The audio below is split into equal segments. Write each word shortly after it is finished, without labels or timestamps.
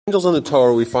Angels in the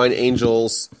Torah, we find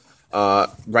angels right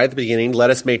at the beginning. Let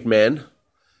us make man,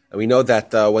 and we know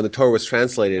that when the Torah was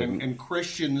translated, and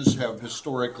Christians have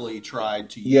historically tried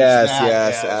to use yes,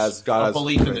 that as God a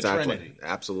belief in the Trinity.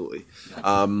 Absolutely.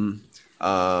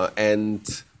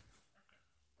 And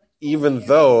even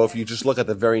though, if you just look at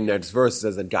the very next verse, it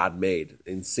says that God made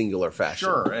in singular fashion.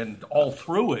 Sure, and all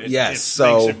through it, yes, it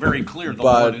makes it very clear the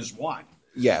Lord is one.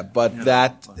 Yeah, but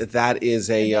that is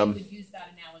a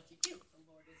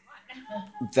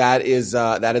that is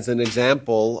an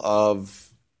example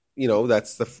of,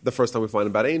 that's the first time we find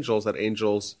about angels, that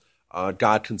angels,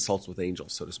 God consults with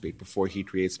angels, so to speak, before he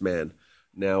creates man.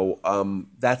 Now,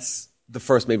 that's the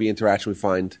first maybe interaction we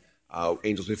find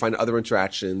angels. We find other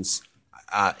interactions.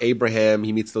 Abraham,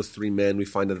 he meets those three men. We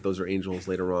find that those are angels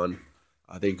later on.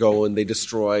 They go and they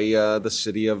destroy the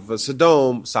city of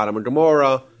Sodom and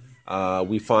Gomorrah.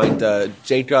 We find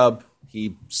Jacob,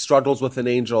 he struggles with an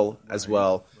angel as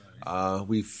well.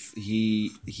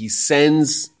 He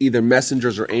sends either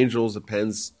messengers or angels,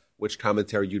 depends which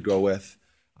commentary you go with.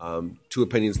 Two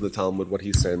opinions in the Talmud, what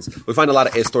he sends. We find a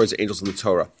lot of stories of angels in the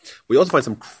Torah. We also find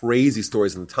some crazy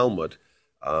stories in the Talmud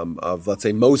of, let's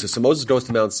say, Moses. So Moses goes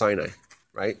to Mount Sinai,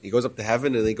 right? He goes up to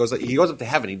heaven, and he goes up to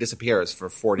heaven. He disappears for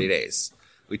 40 days.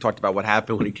 We talked about what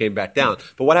happened when he came back down.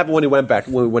 But what happened when he went back?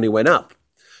 When he went up?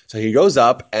 So he goes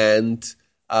up, and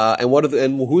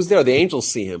who's there? The angels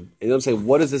see him, and they'll say,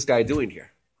 "What is this guy doing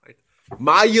here?" Right?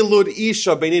 Ma yilud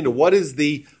isha beininu. What is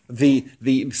the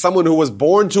someone who was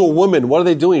born to a woman? What are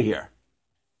they doing here?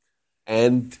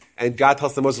 And God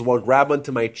tells them, Moses, "Well, grab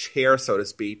onto my chair, so to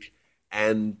speak,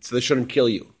 and so they shouldn't kill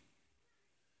you."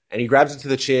 And he grabs into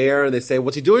the chair, and they say,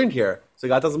 "What's he doing here?" So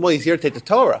God tells them, "Well, he's here to take the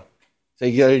Torah." So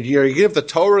you give the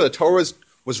Torah. The Torah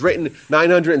was written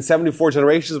 974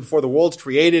 generations before the world's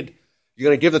created. You're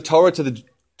going to give the Torah to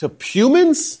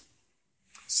humans?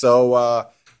 So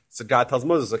God tells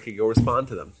Moses, "Okay, go respond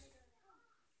to them.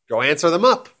 Go answer them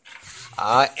up."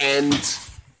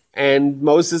 And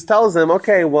Moses tells them,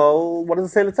 "Okay, well, what does it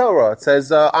say in the Torah? It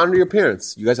says, honor your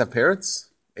parents. You guys have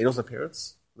parents? Angels have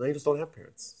parents? No, angels don't have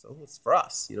parents. So it's for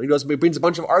us." He brings a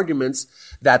bunch of arguments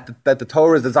that the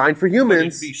Torah is designed for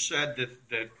humans. Could it be said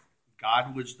that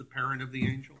God was the parent of the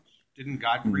angels? Didn't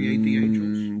God create the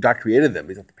angels? God created them.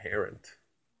 He's not the parent.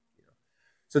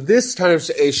 So this kind of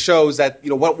shows that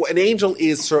what an angel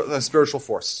is a spiritual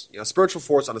force. A spiritual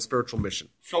force on a spiritual mission.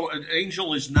 So an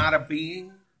angel is not a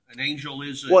being. An angel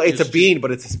is it's a being,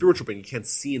 but it's a spiritual being. You can't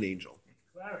see an angel.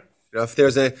 If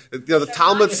there's the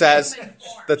Talmud says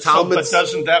the Talmud. But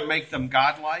doesn't that make them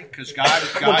godlike? Because God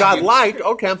godlike.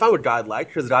 Okay, I'm fine with godlike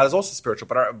because God is also spiritual,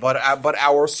 but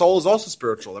our soul is also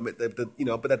spiritual. I mean,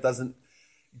 but that doesn't.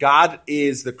 God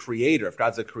is the creator. If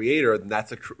God's the creator, then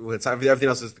everything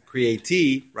else is the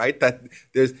createe, right? That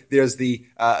there's the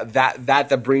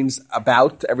that brings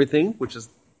about everything, which is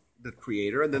the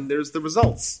creator, and then there's the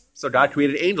results. So God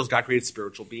created angels, God created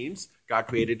spiritual beings, God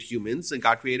created humans, and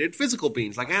God created physical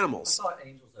beings like animals. I thought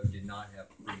angels, though, did not have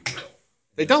free will.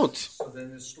 They don't. So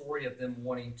then the story of them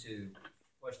wanting to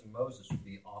question Moses would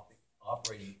be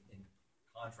operating in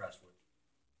contrast with.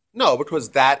 No,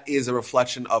 because that is a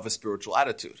reflection of a spiritual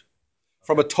attitude.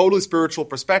 From a totally spiritual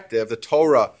perspective,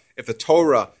 if the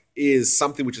Torah is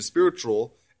something which is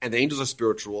spiritual, and the angels are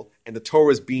spiritual, and the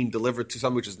Torah is being delivered to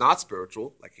something which is not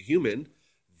spiritual, like a human,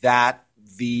 that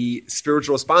the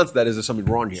spiritual response to that is there's something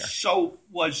wrong here. So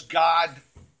was God,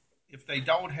 if they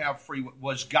don't have free will,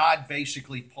 was God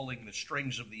basically pulling the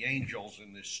strings of the angels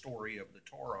in this story of the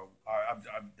Torah,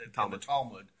 the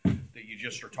Talmud that you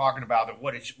just are talking about? That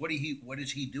what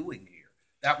is he doing here?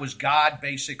 That was God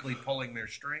basically pulling their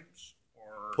strings,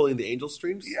 or pulling the angel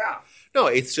strings? Yeah. No,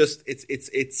 it's just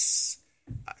it's.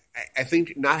 I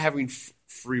think not having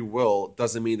free will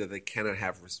doesn't mean that they cannot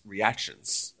have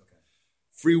reactions. Okay.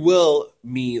 Free will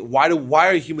mean why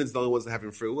are humans the only ones that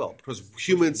have free will? Because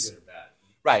humans.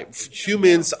 Right.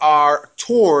 Humans are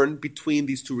torn between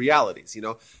these two realities,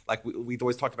 Like we've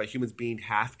always talked about humans being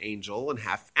half angel and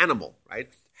half animal, right?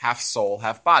 Half soul,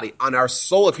 half body. On our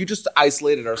soul, if you just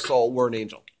isolated our soul, we're an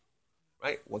angel,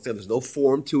 right? Once again, there's no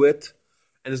form to it,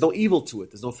 and there's no evil to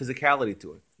it. There's no physicality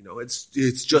to it.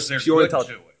 It's just pure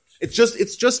intelligence.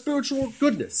 It's just spiritual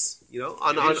goodness,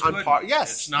 on par.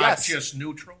 Yes. It's not just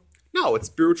neutral. No, it's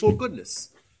spiritual goodness.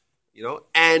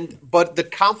 But the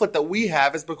conflict that we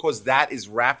have is because that is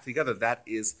wrapped together, that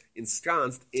is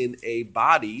ensconced in a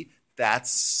body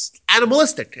that's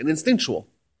animalistic and instinctual.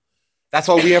 That's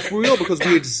why we have free will, because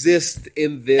we exist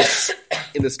in this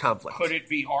conflict. Could it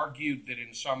be argued that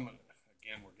in some,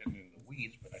 again, we're getting into the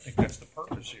weeds, but I think that's the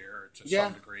purpose here to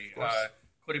some degree.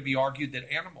 Could it be argued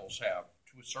that animals have,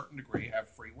 to a certain degree, have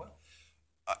free will?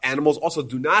 Animals also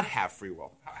do not have free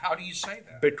will How do you say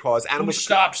that? because Who animals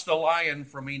stops the lion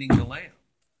from eating the lamb?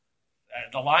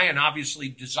 The lion obviously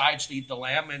decides to eat the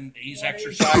lamb, and he's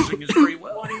exercising his free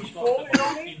will. When he's full, he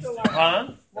don't eat the lamb. Huh?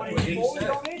 When he's full, he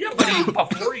don't eat Yeah, the but lamb.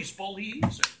 before he's full, he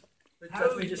eats it. That's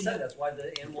what we just said. That's why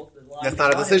the animal. The lion That's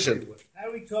not a does decision. have free will. How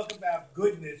do we talk about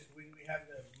goodness when we have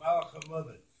the Malachim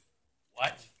mothers,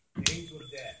 What? the angel of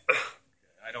death?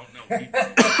 I don't know.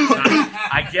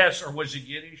 I guess, or was it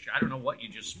Yiddish? I don't know what you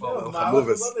just spoke. No, Malachim Malachim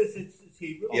mothers. mothers, it's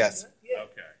Hebrew. Yes. Yeah.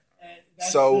 Okay. And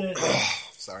that's So, the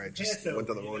sorry, I just Passover, went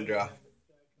to the you wrong know, draw.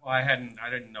 Well, I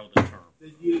didn't know the term.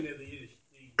 the unit of the Yiddish.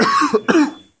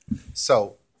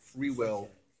 So, free will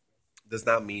does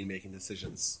not mean making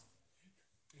decisions.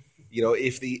 You know,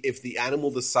 if the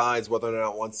animal decides whether or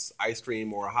not it wants ice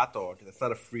cream or a hot dog, that's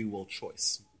not a free will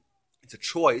choice. It's a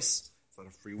choice. It's not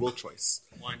a free will choice.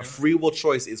 Why A not? free will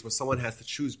choice is where someone has to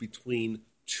choose between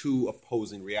two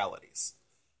opposing realities: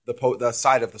 the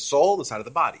side of the soul, and the side of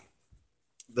the body.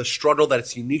 The struggle that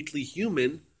it's uniquely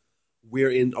human.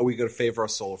 We're in. Are we going to favor our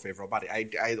soul or favor our body?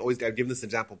 I've given this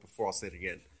example before. I'll say it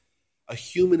again. A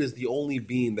human is the only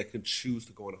being that can choose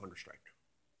to go on a hunger strike.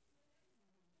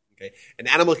 Okay, an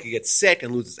animal can get sick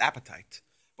and lose its appetite,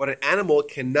 but an animal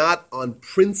cannot, on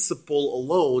principle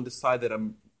alone, decide that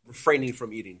I'm refraining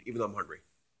from eating, even though I'm hungry.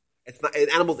 It's not. An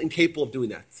animal's incapable of doing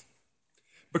that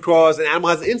because an animal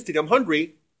has an instinct. I'm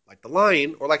hungry, like the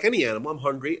lion, or like any animal. I'm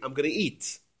hungry. I'm going to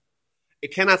eat.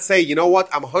 It cannot say, you know what,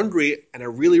 I'm hungry and I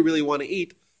really, really want to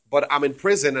eat, but I'm in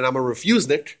prison and I'm a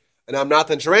refusnik and I'm not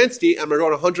in Sharansky. I'm going to go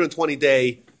on a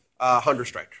 120-day hunger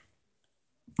strike.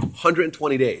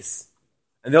 120 days.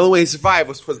 And the only way he survived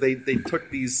was because they took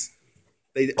these,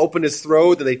 they opened his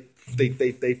throat and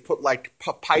they put like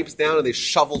pipes down and they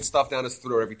shoveled stuff down his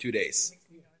throat every 2 days.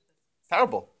 It's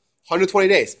terrible. 120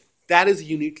 days. That is a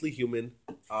uniquely human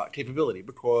capability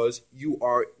because you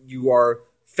are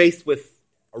faced with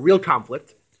a real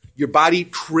conflict. Your body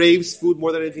craves food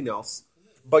more than anything else,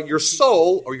 but your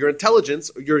soul or your intelligence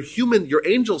or your human, your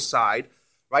angel side,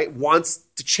 right, wants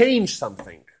to change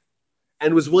something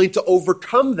and was willing to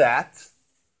overcome that,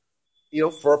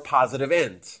 for a positive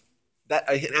end. That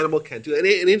an animal can't do that.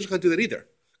 An angel can't do that either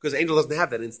because an angel doesn't have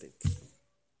that instinct.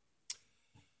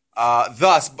 Does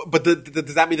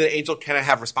that mean that an angel cannot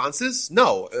have responses?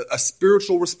 No. A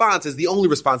spiritual response is the only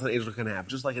response an angel can have,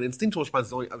 just like an instinctual response is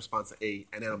the only response that an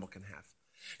animal can have.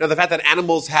 Now, the fact that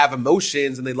animals have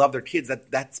emotions and they love their kids,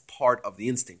 that's part of the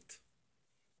instinct.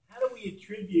 How do we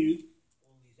attribute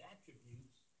all these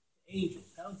attributes to angels?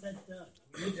 How is that done?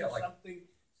 I mean, is there something.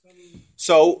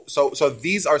 So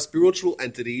these are spiritual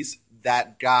entities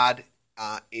that God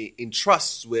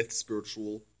entrusts with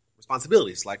spiritual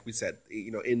responsibilities, like we said,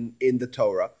 in the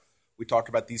Torah, we talked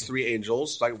about these three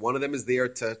angels. Like one of them is there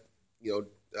to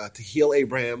heal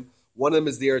Abraham. One of them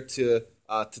is there to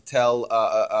tell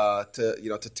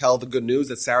the good news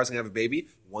that Sarah's gonna have a baby.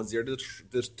 One's there to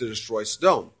destroy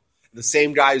Sodom. The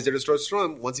same guy who's there to destroy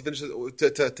Sodom, once he finishes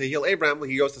to heal Abraham,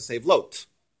 he goes to save Lot.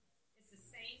 It's the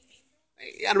same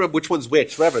angel? I don't remember which one's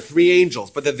which. Whatever, three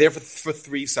angels, but they're there for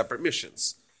three separate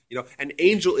missions. An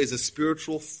angel is a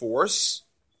spiritual force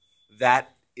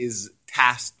that is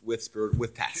tasked with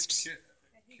tasks.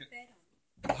 But he fed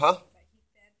them. Huh? But he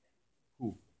fed them.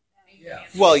 Who? Yeah.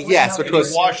 Well, yes, He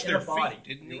because washed in their a body. feet,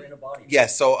 didn't They he? were in a body.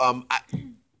 yes. So,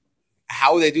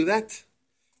 how would they do that?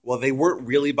 Well, they weren't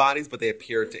really bodies, but they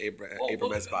appeared to Abraham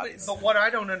as bodies. But what I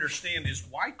don't understand is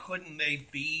why couldn't they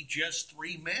be just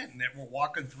three men that were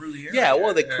walking through the area? Yeah,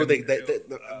 well, they could. And,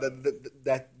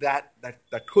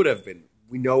 That could have been.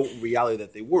 We know in reality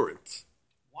that they weren't.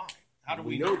 why? How do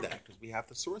We know that because we have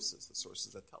the sources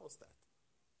that tell us that.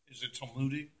 Is it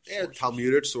Talmudic? Yeah, sources?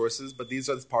 Talmudic sources, but these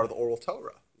are part of the oral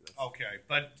Torah. Okay,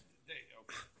 but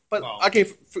But well, okay,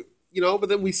 but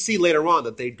then we see later on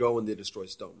that they go and they destroy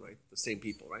Sodom, right? The same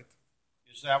people, right?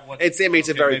 is that what It makes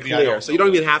it okay, very maybe I clear. So you know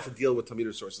don't even that. have to deal with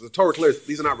Talmudic sources. The Torah clear.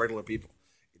 These are not regular people,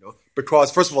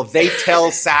 because first of all, they tell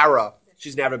Sarah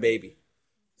she's gonna have a baby.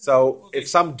 So if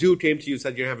some dude came to you and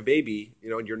said you're gonna have a baby,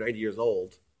 and you're 90 years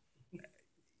old,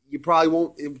 you probably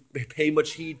won't pay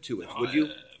much heed to it, would you?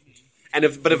 And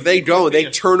if they go and they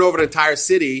turn over an entire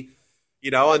city,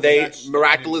 and they That's-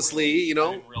 miraculously, I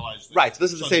didn't realize that. right. So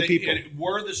this is the same people. It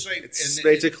were the same. It's and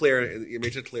made it clear. It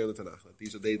made it clear in the Tanakh.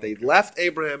 These are they left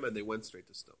Abraham and they went straight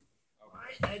to Sodom.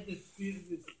 I had this idea,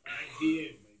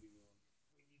 maybe when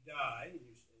you die, and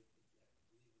you say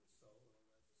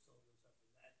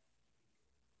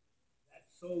that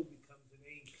soul becomes an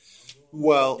angel.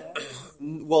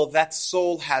 Well, that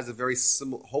soul has a very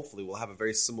similar. Hopefully, will have a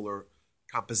very similar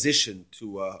composition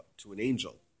to an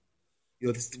angel.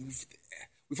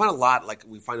 we find a lot, like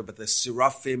we find about the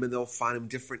seraphim, and they'll find them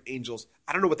different angels.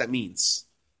 I don't know what that means.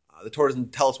 The Torah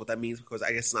doesn't tell us what that means because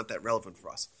I guess it's not that relevant for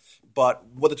us. But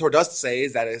what the Torah does say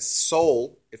is that a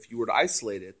soul, if you were to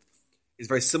isolate it, is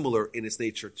very similar in its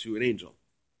nature to an angel,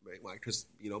 right? Because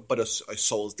but a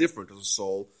soul is different. Because a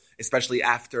soul, especially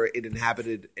after it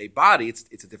inhabited a body,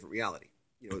 it's a different reality.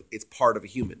 It's part of a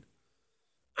human.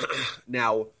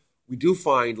 Now we do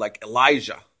find like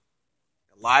Elijah.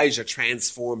 Elijah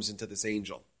transforms into this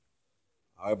angel,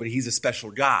 but he's a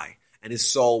special guy, and his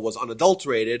soul was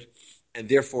unadulterated, and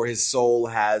therefore his soul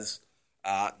has,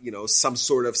 some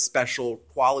sort of special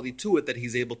quality to it that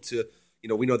he's able to.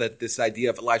 We know that this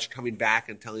idea of Elijah coming back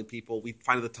and telling people, we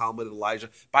find in the Talmud of Elijah.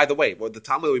 By the way, the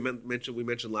Talmud we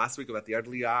mentioned last week about the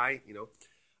ugly eye,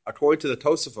 according to the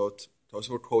Tosafot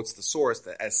quotes the source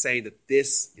as saying that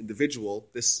this individual,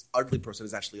 this ugly person,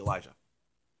 is actually Elijah.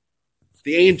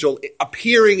 The angel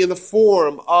appearing in the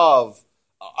form of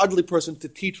an ugly person to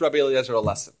teach Rabbi Eliezer a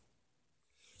lesson.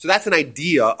 So that's an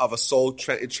idea of a soul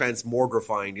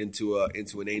transmogrifying into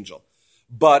an angel.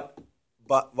 But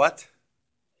what?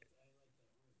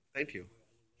 Thank you.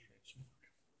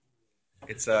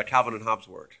 It's a Calvin and Hobbes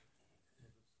word.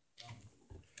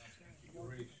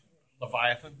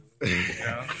 Leviathan.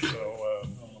 Yeah. So.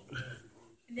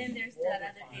 And then there's that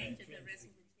other angel, the resurrection.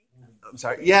 I'm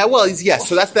sorry. Yeah. Well, yes.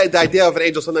 So that's the idea of an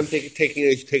angel sometimes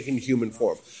taking human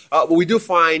form. But we do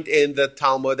find in the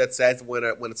Talmud that says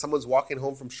when someone's walking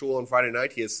home from shul on Friday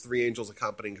night, he has 3 angels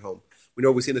accompanying home.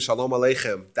 We see in the Shalom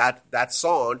Aleichem that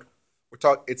song.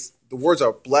 It's the words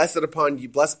are blessed upon you,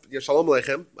 blessed Shalom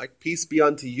Aleichem, like peace be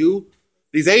unto you.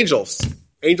 These angels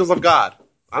of God.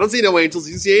 I don't see no angels.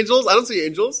 You see angels? I don't see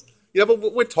angels.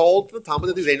 But we're told in the Talmud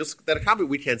that these angels that accompany,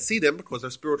 we can't see them because they're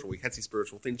spiritual. We can't see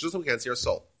spiritual things, just like we can't see our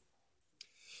soul.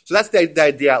 So that's the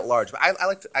idea at large. But I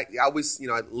always,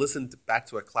 I listened back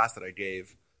to a class that I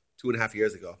gave 2.5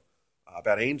 years ago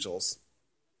about angels,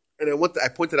 and I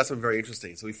pointed out something very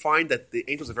interesting. So we find that the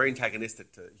angels are very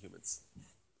antagonistic to humans.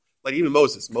 Like even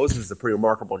Moses. Moses is a pretty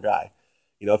remarkable guy.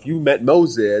 If you met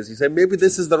Moses, you say maybe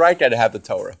this is the right guy to have the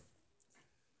Torah.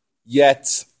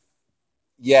 Yet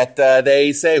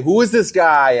they say, who is this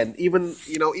guy? And even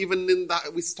in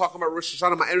we talk about Rosh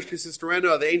Hashanah, Ma'arish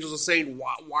Sisterena, the angels are saying,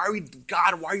 why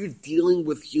are you dealing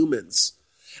with humans?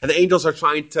 And the angels are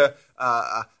trying to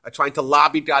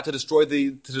lobby God to destroy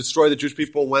the Jewish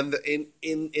people when in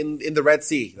the Red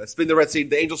Sea. That's been the Red Sea.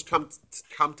 The angels come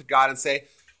to God and say,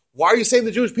 why are you saving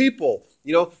the Jewish people?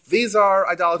 These are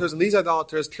idolaters and these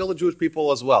idolaters kill the Jewish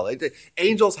people as well.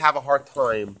 Angels have a hard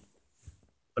time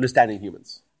understanding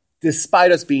humans,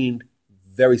 despite us being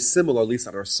very similar, at least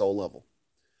on our soul level,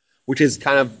 which is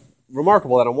kind of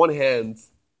remarkable that on one hand,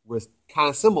 we're kind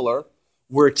of similar.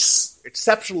 We're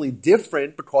exceptionally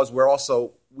different because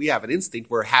we have an instinct.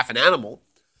 We're half an animal.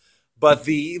 But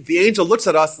the angel looks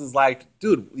at us and is like,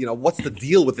 dude, what's the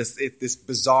deal with this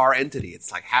bizarre entity?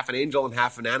 It's like half an angel and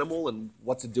half an animal, and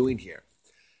what's it doing here?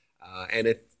 And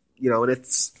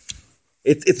it's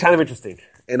kind of interesting.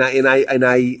 And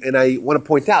I want to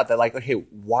point out that, like, okay,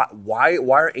 why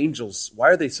are angels? Why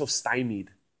are they so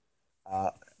stymied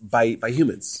by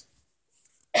humans?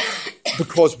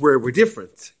 Because we're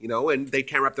different, and they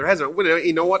can't wrap their heads around.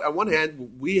 You know what? On one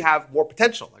hand, we have more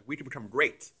potential. Like we can become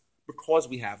great because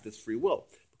we have this free will,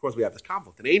 because we have this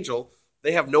conflict. An angel,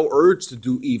 they have no urge to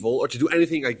do evil or to do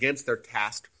anything against their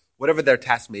task, whatever their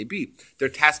task may be. Their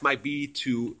task might be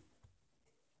to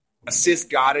assist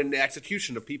God in the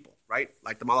execution of people, right?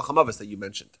 Like the Malach HaMavis that you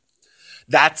mentioned.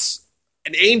 That's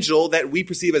an angel that we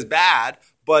perceive as bad,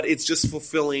 but it's just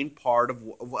fulfilling part of,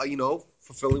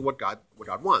 fulfilling what God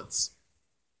wants.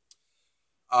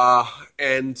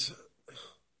 And I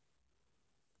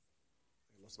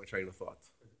lost my train of thought.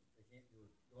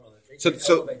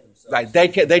 So right, they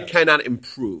cannot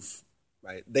improve,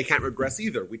 right? They can't regress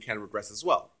either. We can't regress as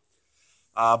well.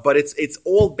 But it's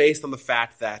all based on the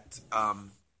fact that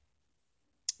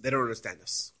they don't understand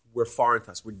us. We're foreign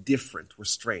to us. We're different. We're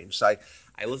strange. So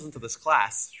I listened to this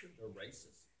class. They're racist.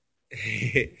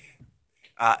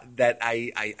 That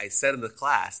I said in the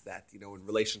class that in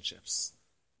relationships,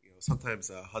 sometimes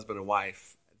a husband and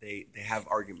wife they have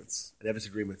arguments and they have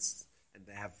disagreements and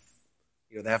they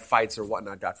have fights or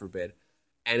whatnot, God forbid,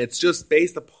 and it's just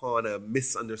based upon a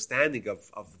misunderstanding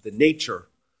of the nature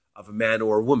of a man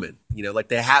or a woman. Like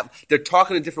they're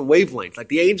talking in different wavelengths. Like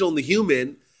the angel and the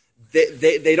human,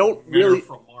 they don't really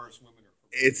from Mars, women are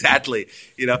from exactly.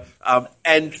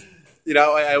 And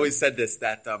I always said this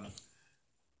that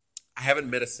I haven't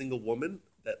met a single woman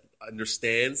that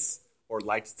understands or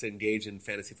likes to engage in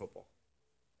fantasy football.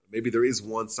 Maybe there is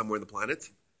one somewhere on the planet.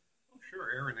 I'm sure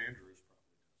Aaron Andrews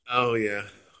probably. Oh yeah,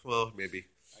 well maybe.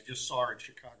 I just saw her in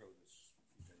Chicago.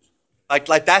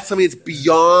 Like that's something that's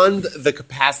beyond the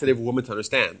capacity of a woman to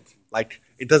understand. Like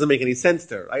it doesn't make any sense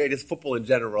to her. Like just football in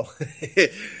general.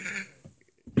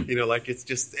 Like it's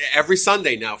just every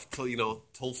Sunday now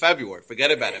till February.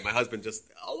 Forget about it. My husband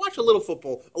I'll watch a little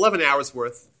football, 11 hours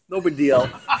worth, no big deal.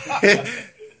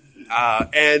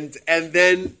 And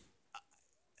then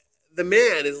the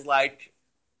man is like,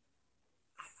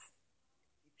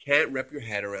 you can't wrap your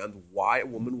head around why a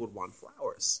woman would want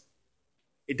flowers.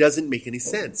 It doesn't make any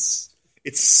sense.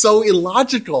 It's so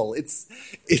illogical. It's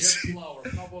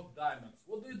flowers. How about diamonds?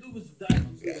 What do you do with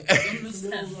diamonds?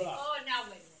 Oh, now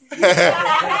wait.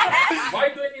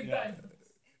 Why do you need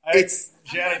diamonds?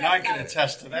 Janet and I can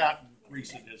attest to that in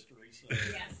recent history. So.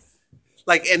 Yes.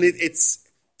 It's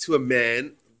to a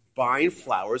man, buying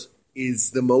flowers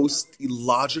is the most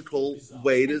illogical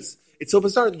way to. It's so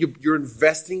bizarre. You're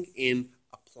investing in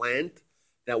a plant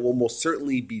that will most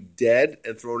certainly be dead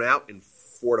and thrown out in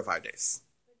 4 to 5 days.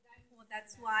 Well,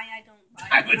 that's why I don't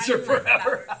buy Diamonds are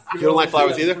forever. You don't like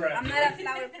flowers either? I'm not a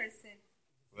flower person.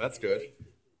 Well, that's good.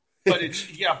 But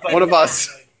but One of us.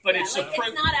 But Yeah, it's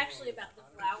it's not actually about the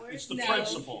flowers. It's the No.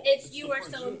 principle. It's you are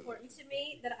so important to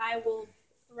me that I will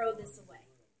throw this away.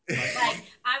 Like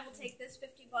I will take this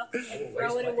 $50 and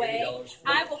throw it away.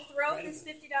 I will throw this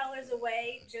 $50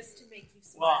 away just to make you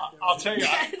smile. Well, I'll tell you.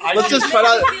 Let's just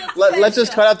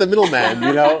cut out the middleman. I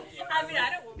mean, I don't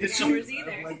want It's flowers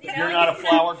either. You're not a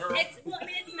flower girl? It's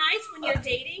nice when you're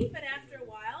dating, but after a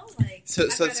while, like So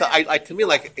to me,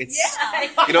 like it's yeah,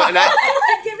 and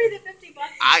I give me the $50.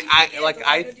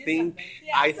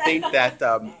 I think that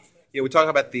we talk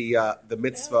about the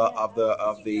mitzvah of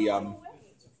the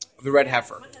red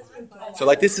heifer. So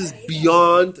like this is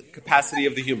beyond capacity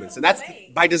of the humans, and that's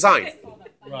by design.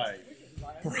 Right.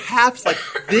 Perhaps like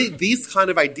these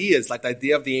kind of ideas, like the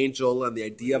idea of the angel and the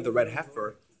idea of the red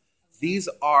heifer, these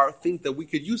are things that we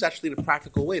could use actually in a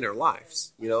practical way in our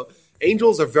lives.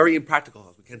 Angels are very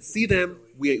impractical. We can't see them.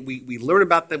 We learn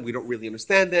about them. We don't really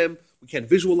understand them. We can't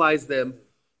visualize them.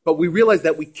 But we realize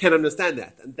that we can understand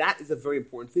that. And that is a very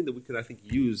important thing that we could, I think,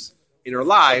 use in our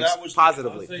lives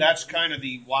positively. That's kind of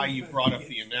why you brought up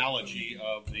the analogy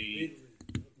of the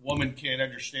woman can't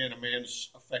understand a man's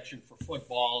affection for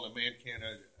football and a man can't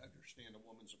understand a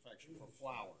woman's affection for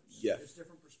flowers. Yeah. It's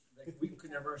different. We could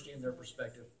never understand their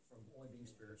perspective from only being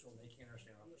spiritual, and they can't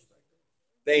understand our perspective.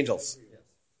 The angels.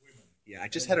 Yes. Yeah, I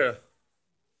just had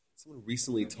someone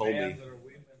recently told me.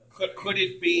 Could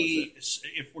it be,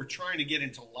 if we're trying to get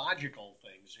into logical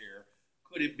things here,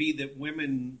 could it be that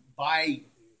women buy,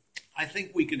 I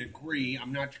think we can agree,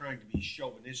 I'm not trying to be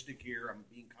chauvinistic here, I'm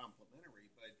being complimentary,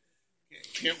 but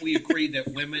can't we agree that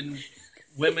women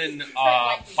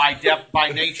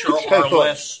by nature are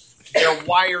less, they're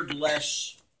wired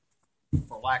less,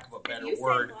 for lack of a better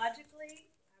word. Say logically.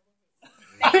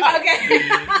 Okay.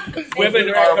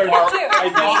 Women aren't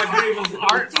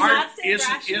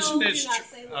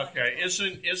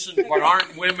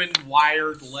women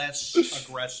wired less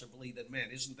aggressively than men?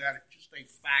 Isn't that just a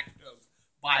fact of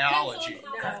biology?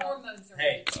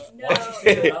 Hey, No.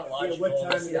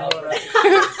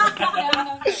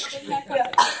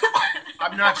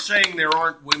 I'm not saying there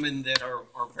aren't women that are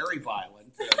very violent.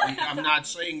 I'm not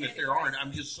saying that there aren't.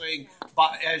 I'm just saying,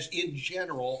 but as in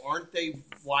general, aren't they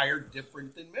wired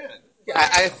different than men? Yeah,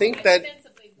 I think that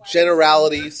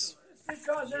generalities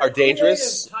are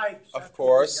dangerous, of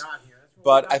course.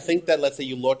 But I think that, let's say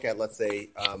you look at,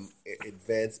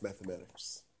 advanced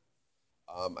mathematics.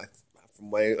 From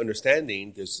my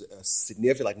understanding, there's a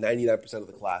significant, like 99% of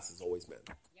the class is always men.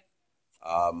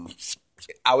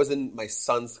 I was in my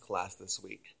son's class this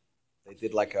week. They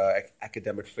did like a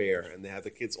academic fair, and they had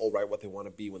the kids all write what they want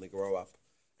to be when they grow up.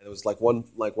 And it was one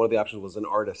of the options was an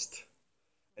artist,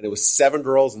 and it was 7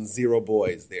 girls and 0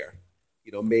 boys there.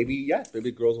 Maybe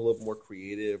girls are a little more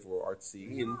creative or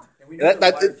artsy, and we know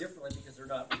they're wired differently because they're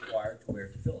not required to wear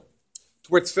tefillin. To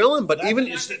wear tefillin, but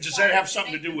does that have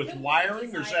something to do with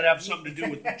wiring, or does that have something to do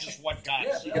with just what God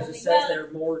says? Because it says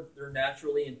they're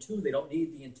naturally in tune. They don't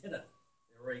need the antenna.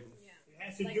 They're already. It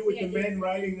has to do with the men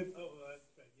writing the.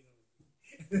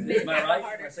 Am I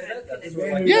right? Can I say that? That's sort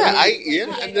of like and The that's. idea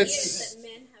is that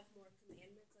men have more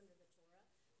commandments under the Torah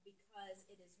because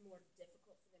it is more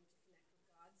difficult for them to connect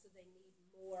with God, so they need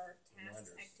more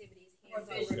tasks, activities,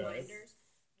 hands-on reminders.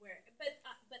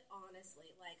 But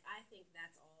honestly, I think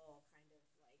that's all kind of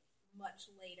much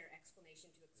later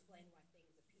explanation to explain why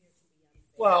things appear to be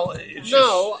unfair. Well, it's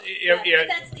No. But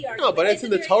that's the argument. No, but it's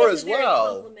in the Torah as It's a very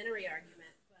well. complimentary argument,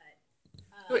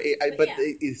 But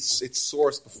it's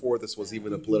sourced before this was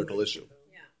even a political issue.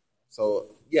 Yeah. So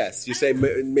yes, you say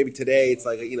maybe today it's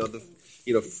like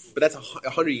but that's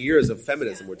 100 years of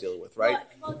feminism we're dealing with, right?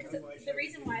 Well, because the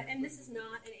reason why, and this is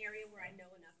not an area where I know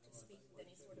enough to speak with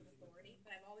any sort of authority,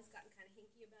 but I've always gotten kind of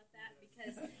hinky about that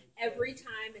because every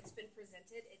time it's been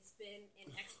presented, it's been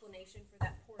an explanation for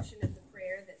that portion of the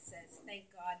prayer that says, "Thank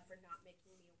God for not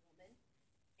making me a woman,"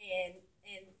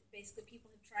 and basically people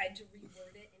have tried to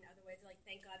reword it in other ways, like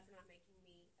 "Thank God for not making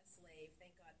me a slave,"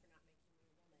 "Thank God for not making me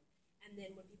a woman," and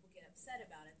then when people get upset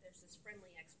about it, there's this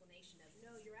friendly explanation of,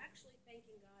 "No, you're actually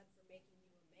thanking God for making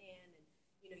you a man,"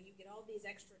 and you get all these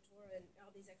extra Torah and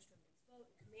all these extra mitzvot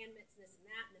and commandments and this and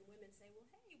that, and then women say,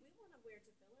 "Well, hey, we want to wear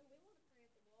tefillin, we want to pray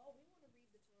at the wall, we want to read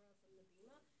the Torah from the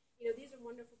Bima. These are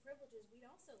wonderful privileges we'd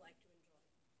also like to enjoy."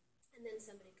 And then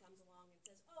somebody comes along and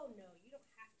says, "Oh no, you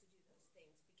don't have to do those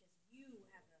things because you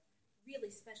have a really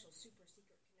special, super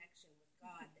secret connection with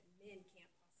God that men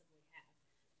can't possibly have."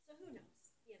 So who knows?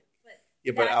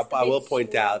 But I will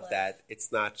point out that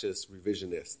it's not just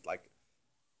revisionist. Like,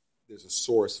 there's a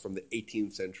source from the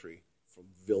 18th century from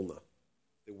Vilna.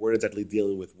 They weren't exactly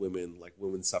dealing with women, like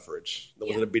women's suffrage. That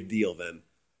wasn't a big deal then.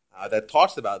 That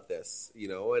talks about this,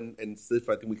 and so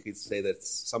I think we could say that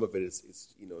some of it is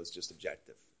just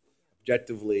objective.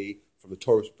 Objectively, from the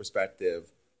Torah's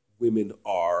perspective, women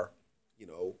are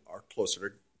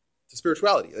closer to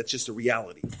spirituality. That's just a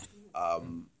reality.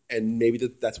 And maybe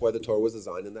that's why the Torah was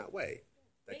designed in that way.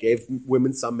 That gave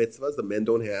women some mitzvahs that men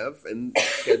don't have, and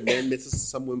gave men mitzvahs,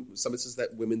 some mitzvahs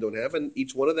that women don't have, and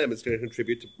each one of them is going to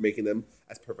contribute to making them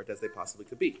as perfect as they possibly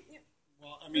could be.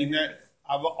 Well, I mean,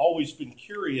 I've always been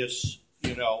curious,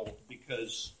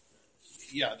 because,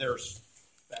 there's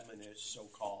feminists,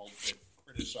 so-called, that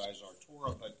criticize our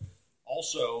Torah, but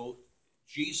also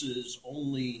Jesus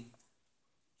only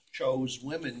chose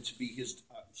women to be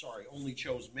only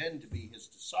chose men to be his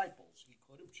disciples. He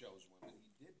could have chose women.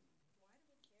 He didn't.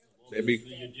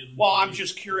 Maybe. Well, I'm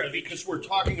just curious because we're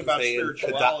talking about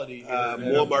spirituality.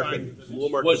 Muammar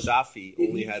Gaddafi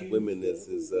only had women as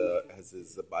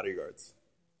his bodyguards.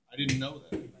 I didn't know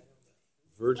that.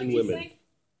 Virgin women.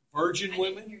 Virgin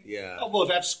women? Yeah. Oh, well,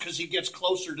 that's because he gets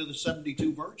closer to the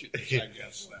 72 virgins, I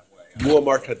guess, that way.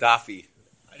 Muammar Gaddafi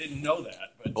I didn't know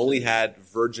that. But only had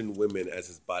virgin women as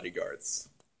his bodyguards.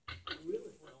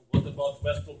 What about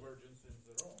Vestal virgins in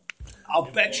their own? I'll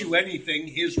bet you anything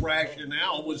his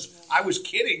rationale was, I was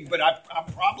kidding, but I'm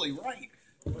probably right.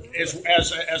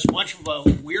 As much of a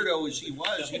weirdo as he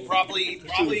was, he probably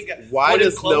got why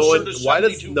does no one who's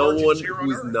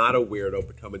Earth? not a weirdo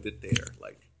become a dictator?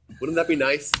 Like, wouldn't that be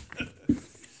nice? Let me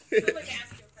ask you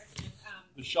a question.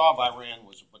 The Shah of Iran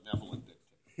was a benevolent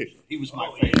dictator. He was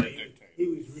my favorite dictator. He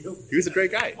was a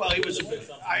great guy. Well, he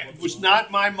was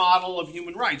not my model of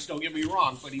human rights, don't get me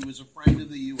wrong, but he was a friend of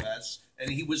the U.S.,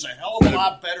 and he was a hell of a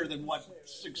lot better than what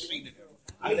succeeded him.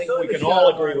 I think we can all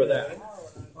agree with that.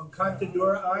 On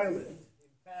Contadora Island in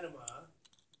Panama,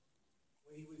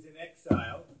 when he was in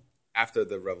exile. After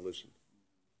the revolution.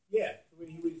 Yeah, when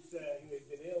he had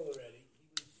been ill already.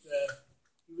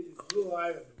 He was a little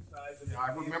island the size of.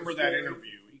 I remember that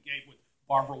interview he gave with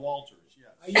Barbara Walters.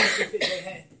 Yes. I used to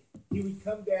think he would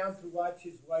come down to watch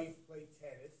his wife play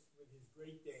tennis with his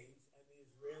Great Danes and the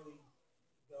Israeli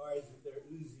guards with their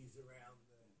Uzis around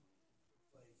the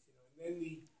place, And then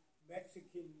the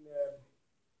Mexican,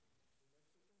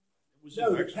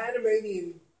 the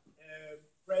Panamanian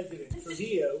president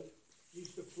Trujillo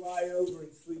used to fly over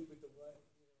and sleep with the wife.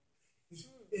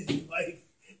 His wife,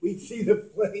 we'd see the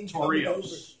plane coming over.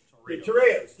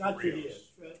 Torrijos, not Trujillo.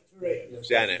 Torrijos.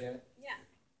 Janet.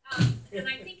 Yeah, and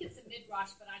I think it's a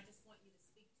midrash, but I just want you to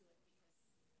speak to it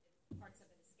because parts of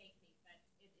it escape me. But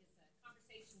it is a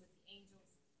conversation with the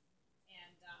angels,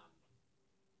 and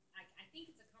I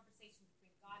think it's a conversation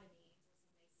between God and the angels,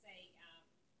 and they say,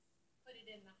 "Put it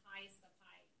in the highest of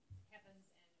high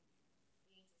heavens," and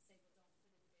the angels say, "Well, don't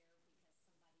put it there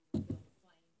because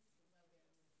somebody will build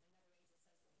a plane to go there."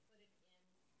 Another angel says,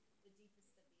 "Well, put it in the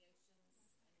deepest of the oceans,"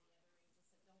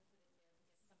 and the other angel said, "Don't put it there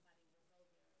because somebody will go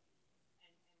there."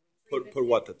 Put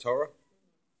what, the Torah?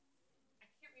 I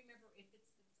can't remember if it's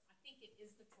I think it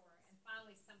is the Torah. And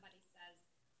finally somebody says,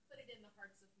 put it in the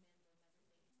hearts of men, they'll never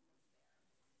be able to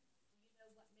look there. Do you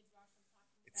know what midrash I'm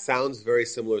talking about? It sounds very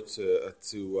similar to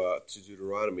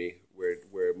Deuteronomy,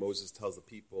 where Moses tells the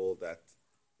people that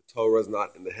the Torah is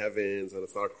not in the heavens and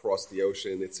it's not across the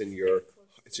ocean. It's in your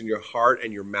heart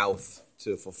and your mouth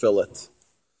to fulfill it.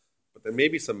 But there may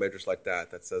be some midrash like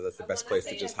that says that's the best place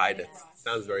to just hide it.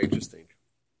 Sounds very interesting.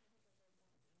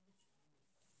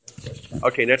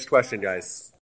 Okay, next question, guys.